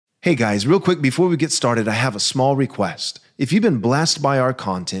Hey guys, real quick before we get started, I have a small request. If you've been blessed by our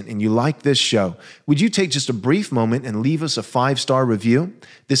content and you like this show, would you take just a brief moment and leave us a 5-star review?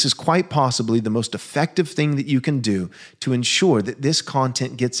 This is quite possibly the most effective thing that you can do to ensure that this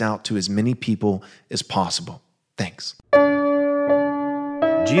content gets out to as many people as possible. Thanks.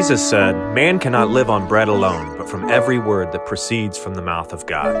 Jesus said, "Man cannot live on bread alone, but from every word that proceeds from the mouth of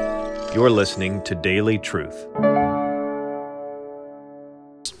God." You're listening to Daily Truth.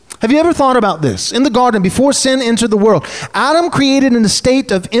 Have you ever thought about this? In the garden, before sin entered the world, Adam created in a state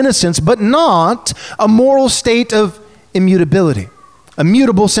of innocence, but not a moral state of immutability.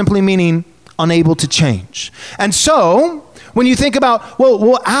 Immutable simply meaning unable to change. And so, when you think about,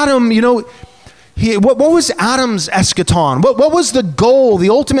 well, Adam, what was Adam's eschaton? What was the goal,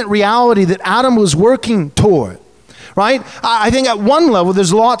 the ultimate reality that Adam was working toward? Right? I think at one level,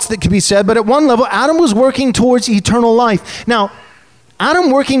 there's lots that could be said, but at one level, Adam was working towards eternal life. Now,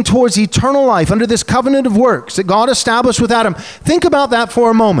 Adam working towards eternal life under this covenant of works that God established with Adam. Think about that for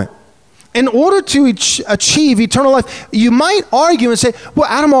a moment. In order to achieve eternal life, you might argue and say, well,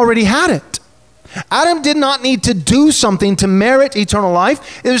 Adam already had it. Adam did not need to do something to merit eternal life.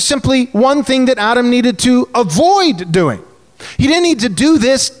 It was simply one thing that Adam needed to avoid doing. He didn't need to do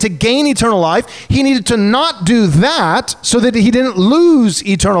this to gain eternal life. He needed to not do that so that he didn't lose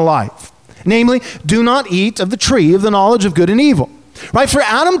eternal life. Namely, do not eat of the tree of the knowledge of good and evil. Right? For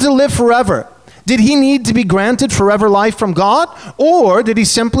Adam to live forever, did he need to be granted forever life from God? Or did he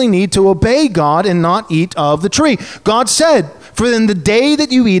simply need to obey God and not eat of the tree? God said, "For in the day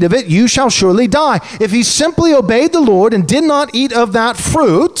that you eat of it, you shall surely die." If he simply obeyed the Lord and did not eat of that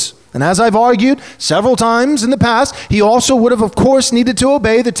fruit, and as I've argued several times in the past, he also would have, of course, needed to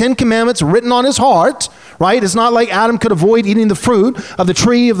obey the 10 Commandments written on his heart, right? It's not like Adam could avoid eating the fruit of the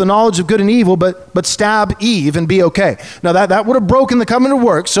tree of the knowledge of good and evil, but stab Eve and be okay. Now, that would have broken the covenant of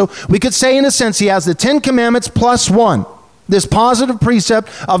works. So we could say, in a sense, he has the 10 Commandments plus one, this positive precept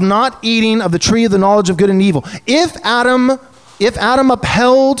of not eating of the tree of the knowledge of good and evil. If Adam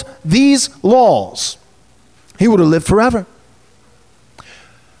upheld these laws, he would have lived forever.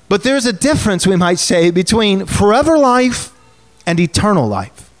 But there's a difference, we might say, between forever life and eternal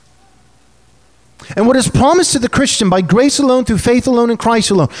life. And what is promised to the Christian by grace alone, through faith alone, in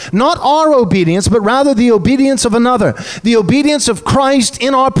Christ alone, not our obedience, but rather the obedience of another, the obedience of Christ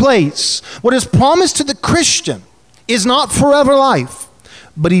in our place. What is promised to the Christian is not forever life,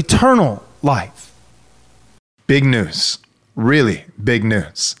 but eternal life. Big news. Really big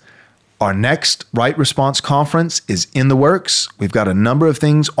news. Our next Right Response Conference is in the works. We've got a number of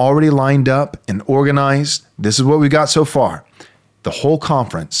things already lined up and organized. This is what we got so far. The whole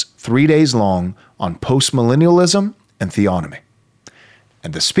conference, 3 days long, on postmillennialism and theonomy.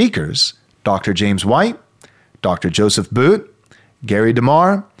 And the speakers, Dr. James White, Dr. Joseph Boot, Gary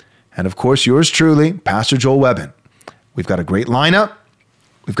DeMar, and of course yours truly, Pastor Joel Webbin. We've got a great lineup.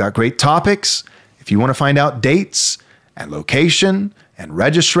 We've got great topics. If you want to find out dates and location and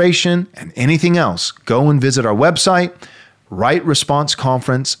registration and anything else, go and visit our website,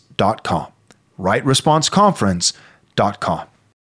 rightresponseconference.com. rightresponseconference.com.